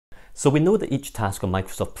So we know that each task on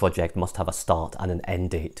Microsoft Project must have a start and an end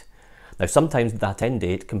date. Now sometimes that end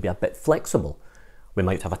date can be a bit flexible. We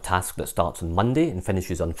might have a task that starts on Monday and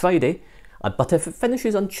finishes on Friday, but if it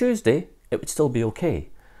finishes on Tuesday, it would still be okay.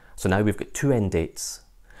 So now we've got two end dates.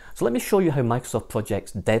 So let me show you how Microsoft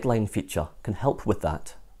Project's deadline feature can help with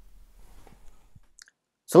that.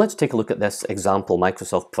 So let's take a look at this example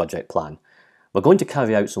Microsoft Project plan. We're going to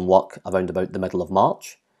carry out some work around about the middle of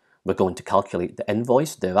March. We're going to calculate the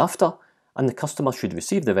invoice thereafter, and the customer should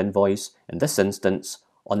receive their invoice, in this instance,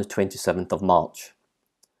 on the 27th of March.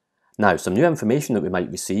 Now, some new information that we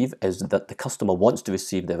might receive is that the customer wants to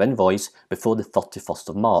receive their invoice before the 31st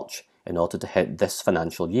of March in order to hit this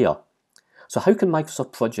financial year. So how can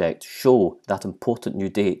Microsoft Project show that important new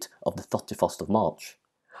date of the 31st of March?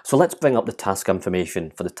 So let's bring up the task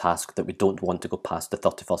information for the task that we don't want to go past the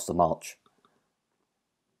 31st of March.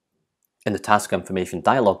 In the task information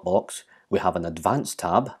dialog box, we have an advanced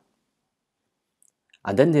tab,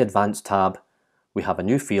 and in the advanced tab, we have a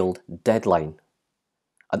new field, deadline.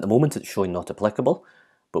 At the moment it's showing not applicable,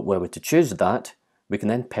 but were we to choose that, we can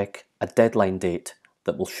then pick a deadline date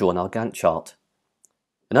that will show on our Gantt chart.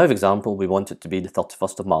 In our example, we want it to be the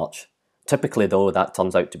 31st of March. Typically though, that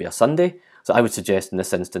turns out to be a Sunday, so I would suggest in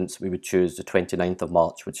this instance we would choose the 29th of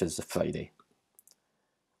March, which is a Friday.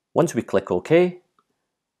 Once we click OK,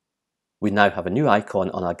 we now have a new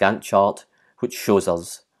icon on our Gantt chart which shows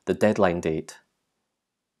us the deadline date.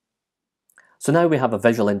 So now we have a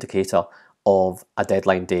visual indicator of a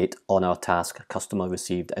deadline date on our task customer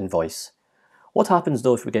received invoice. What happens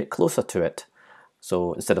though if we get closer to it?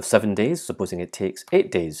 So instead of 7 days, supposing it takes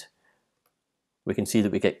 8 days, we can see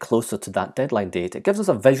that we get closer to that deadline date. It gives us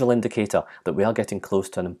a visual indicator that we are getting close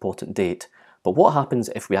to an important date. But what happens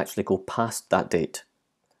if we actually go past that date?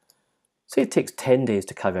 Say it takes 10 days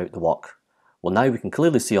to carry out the work. Well, now we can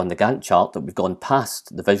clearly see on the Gantt chart that we've gone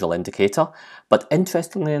past the visual indicator, but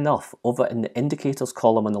interestingly enough, over in the indicators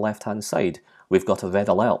column on the left hand side, we've got a red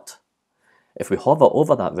alert. If we hover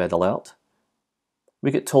over that red alert,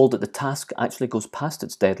 we get told that the task actually goes past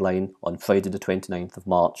its deadline on Friday the 29th of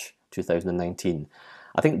March 2019.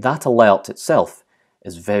 I think that alert itself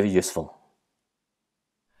is very useful.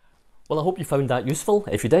 Well, I hope you found that useful.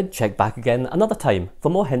 If you did, check back again another time for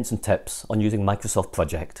more hints and tips on using Microsoft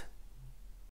Project.